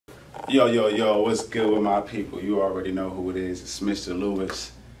Yo, what's good with my people? You already know who it is. It's Mr.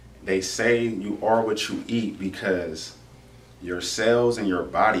 Lewis. They say you are what you eat because your cells and your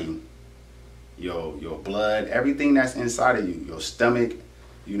body, your blood, everything that's inside of you, your stomach,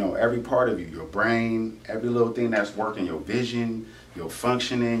 every part of you, your brain, every little thing that's working, your vision, your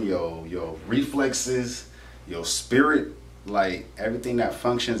functioning, your reflexes, your spirit, like everything that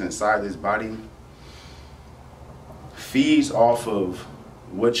functions inside this body feeds off of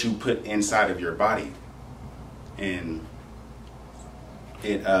what you put inside of your body, and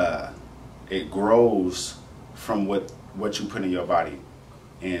it grows from what you put in your body.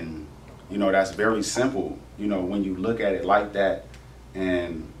 And that's very simple when you look at it like that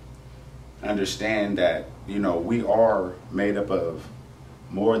and understand that we are made up of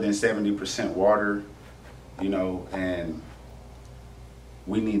more than 70% water, and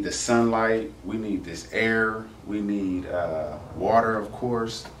we need the sunlight, we need this air, we need water, of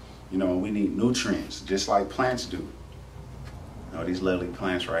course, we need nutrients, just like plants do. These lovely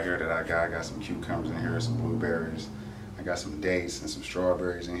plants right here that I got some cucumbers in here, some blueberries, I got some dates and some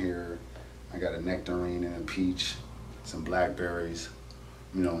strawberries in here, I got a nectarine and a peach, some blackberries,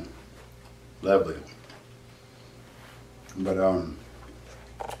 lovely. But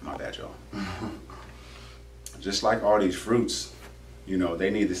my bad, y'all. Just like all these fruits, they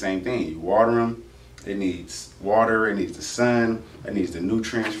need the same thing. You water them, it needs water, it needs the sun, it needs the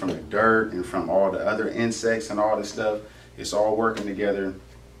nutrients from the dirt and from all the other insects and all this stuff. It's all working together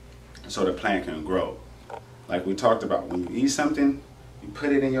so the plant can grow. Like we talked about, when you eat something, you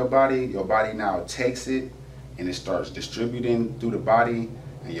put it in your body now takes it and it starts distributing through the body,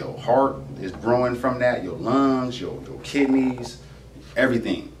 and your heart is growing from that, your lungs, your kidneys,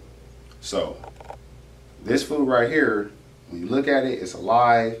 everything. So this food right here, when you look at it, it's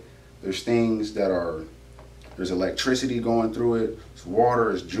alive. There's things there's electricity going through it. It's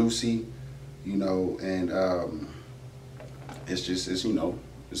water, it's juicy, and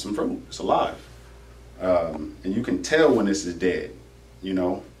it's some fruit. It's alive. And you can tell when this is dead,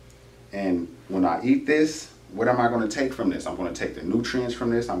 And when I eat this, what am I going to take from this? I'm going to take the nutrients from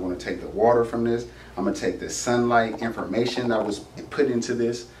this. I'm going to take the water from this. I'm going to take the sunlight information that was put into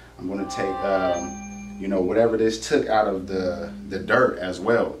this. I'm going to take, whatever this took out of the dirt as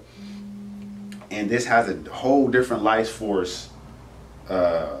well. And this has a whole different life force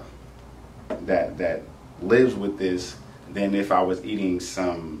that lives with this than if I was eating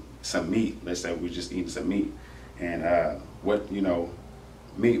some meat. Let's say we're just eating some meat. And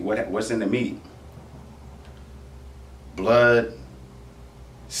meat, what's in the meat? Blood,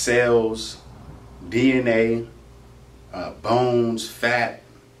 cells, DNA, bones, fat,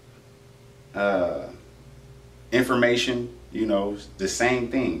 information, the same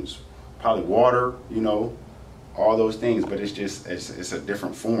things. Probably water, all those things, but it's a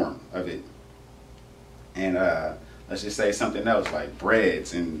different form of it. And let's just say something else like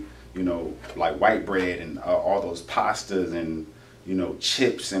breads and, like white bread and all those pastas and,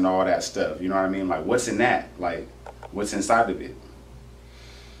 chips and all that stuff. You know what I mean? Like, what's in that? Like, what's inside of it?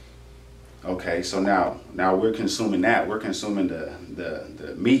 Okay, so now we're consuming that. We're consuming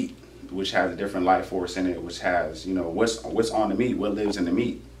the meat, which has a different life force in it, which has, what's on the meat, what lives in the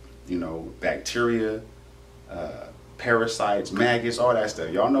meat, bacteria, parasites, maggots, all that stuff.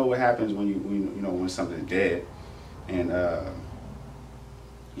 Y'all know what happens when when something's dead. And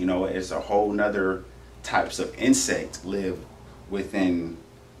it's a whole nother types of insect live within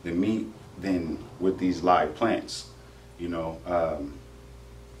the meat than with these live plants,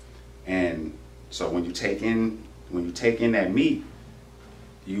 and so when you take in that meat,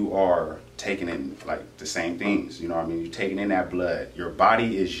 you are taking in like the same things. You're taking in that blood. Your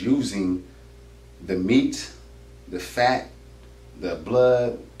body is using the meat, the fat, the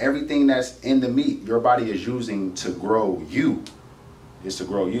blood, everything that's in the meat, your body is using to grow you. It's to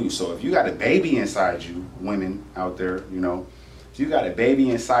grow you. So if you got a baby inside you, women out there, if you got a baby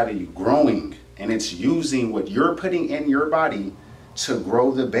inside of you growing and it's using what you're putting in your body to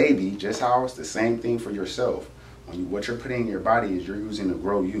grow the baby, just how it's the same thing for yourself. What you're putting in your body is you're using to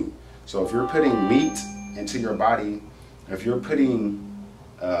grow you. So if you're putting meat into your body, if you're putting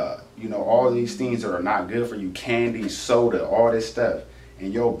all these things that are not good for you, candy, soda, all this stuff,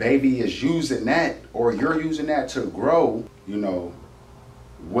 and your baby is using that, or you're using that to grow,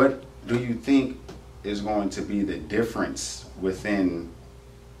 what do you think is going to be the difference within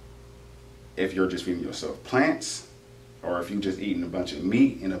if you're just feeding yourself plants, or if you're just eating a bunch of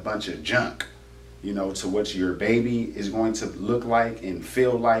meat and a bunch of junk, to what your baby is going to look like and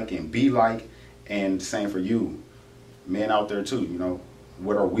feel like and be like? And same for you, men out there too,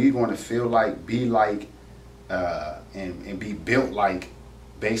 what are we going to feel like, be like, and be built like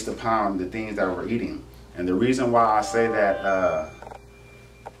based upon the things that we're eating. And the reason why I say that,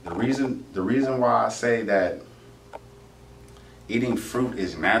 the reason why I say that eating fruit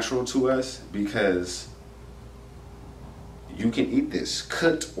is natural to us, because you can eat this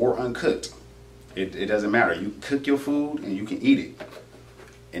cooked or uncooked. It doesn't matter. You cook your food and you can eat it.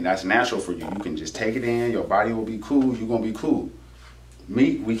 And that's natural for you. You can just take it in, your body will be cool, you're gonna be cool.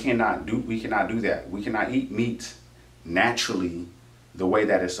 Meat, we cannot do that. We cannot eat meat naturally the way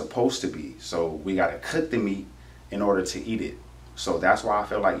that it's supposed to be. So we gotta cook the meat in order to eat it. So that's why I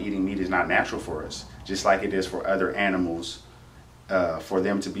feel like eating meat is not natural for us, just like it is for other animals, for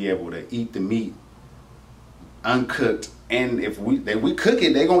them to be able to eat the meat uncooked. And if we cook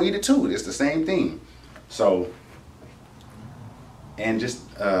it, they're gonna eat it too. It's the same thing. So, and just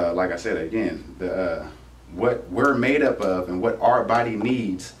like I said again, what we're made up of and what our body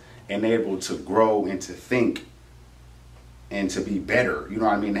needs, and able to grow and to think and to be better, you know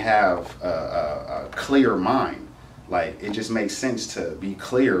what I mean, have a clear mind. Like, it just makes sense to be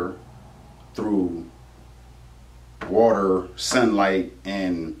clear through water, sunlight,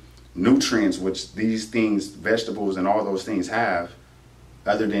 and nutrients, which these things, vegetables and all those things have,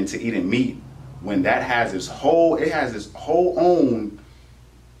 other than to eating meat, when that has its whole own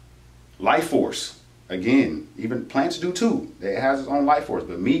life force. Again, even plants do too. It has its own life force.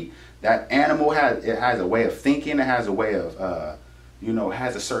 But meat, that animal has a way of thinking. It has a way of, it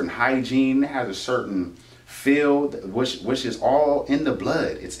has a certain hygiene. It has a certain feel, which is all in the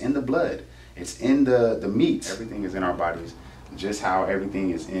blood. It's in the blood. It's in the meat. Everything is in our bodies, just how everything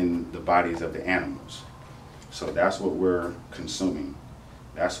is in the bodies of the animals. So that's what we're consuming.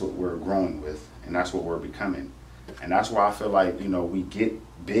 That's what we're growing with, and that's what we're becoming. And that's why I feel like, we get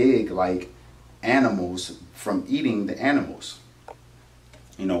big like animals from eating the animals.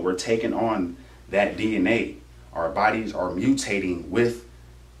 We're taking on that DNA. Our bodies are mutating with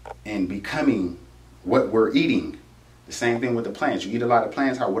and becoming what we're eating. The same thing with the plants. You eat a lot of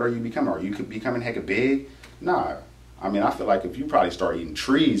plants, what are you becoming? Are you becoming hecka big? Nah. I mean, I feel like if you probably start eating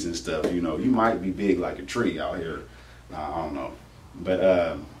trees and stuff, you might be big like a tree out here. Nah, I don't know.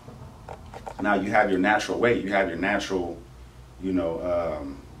 But now you have your natural weight. You have your natural, a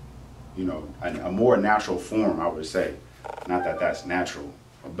more natural form, I would say. Not that that's natural.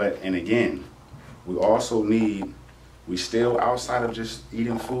 But, and again, we still, outside of just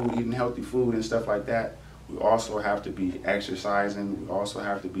eating food, eating healthy food and stuff like that, we also have to be exercising. We also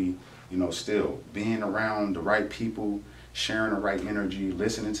have to be, still being around the right people, sharing the right energy,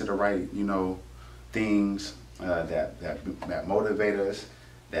 listening to the right, things that motivate us,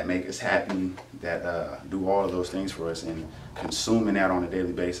 that make us happy, that do all of those things for us, and consuming that on a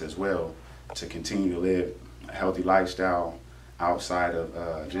daily basis as well, to continue to live a healthy lifestyle outside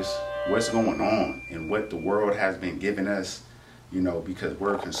of just what's going on and what the world has been giving us, because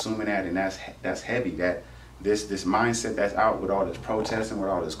we're consuming that, and that's heavy. That this mindset that's out with all this protesting, with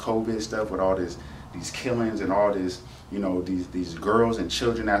all this COVID stuff, with all these killings and all this, these girls and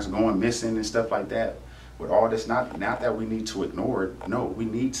children that's going missing and stuff like that. With all this, not that we need to ignore it. No, we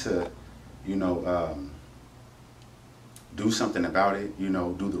need to, do something about it.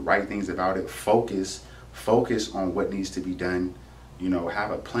 Do the right things about it. Focus on what needs to be done. Have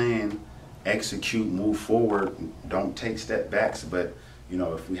a plan, execute, move forward. Don't take step backs, but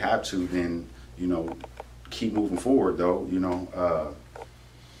if we have to, then keep moving forward though.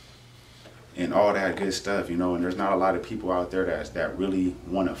 And all that good stuff, and there's not a lot of people out there that really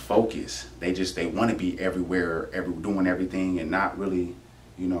want to focus. They want to be everywhere, doing everything, and not really,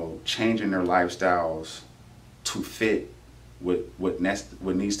 changing their lifestyles to fit what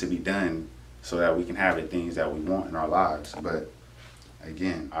needs to be done, so that we can have the things that we want in our lives. But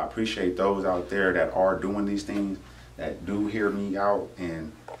again, I appreciate those out there that are doing these things, that do hear me out,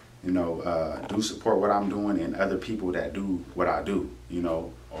 and do support what I'm doing, and other people that do what I do,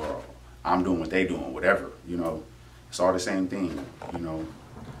 or I'm doing what they doing, whatever, it's all the same thing,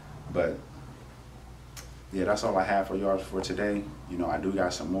 But yeah, that's all I have for y'all for today. I do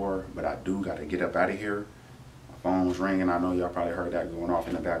got some more, but I do got to get up out of here. My phone's ringing. I know y'all probably heard that going off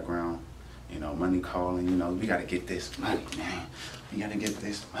in the background. Money calling, we got to get this money, man. We got to get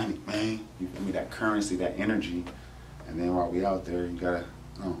this money, man. You feel me? That currency, that energy. And then while we out there, you got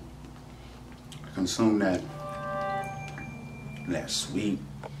to consume that sweet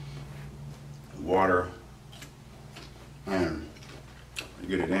water and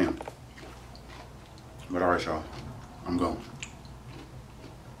get it in. But all right, y'all, I'm going.